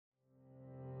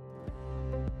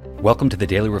Welcome to the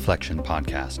Daily Reflection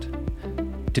Podcast.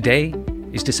 Today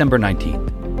is December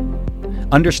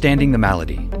 19th. Understanding the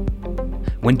malady.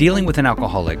 When dealing with an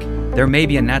alcoholic, there may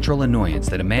be a natural annoyance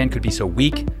that a man could be so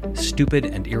weak, stupid,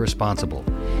 and irresponsible.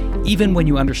 Even when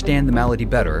you understand the malady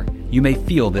better, you may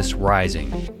feel this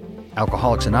rising.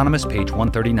 Alcoholics Anonymous, page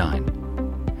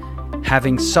 139.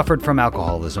 Having suffered from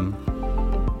alcoholism,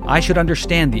 I should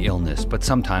understand the illness, but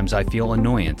sometimes I feel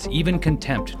annoyance, even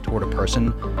contempt toward a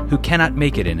person who cannot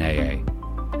make it in AA.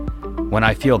 When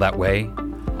I feel that way,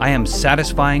 I am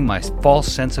satisfying my false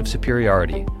sense of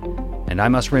superiority, and I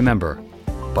must remember,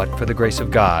 but for the grace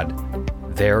of God,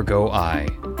 there go I.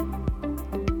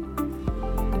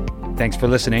 Thanks for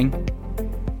listening.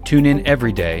 Tune in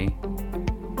every day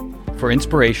for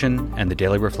inspiration and the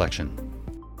daily reflection.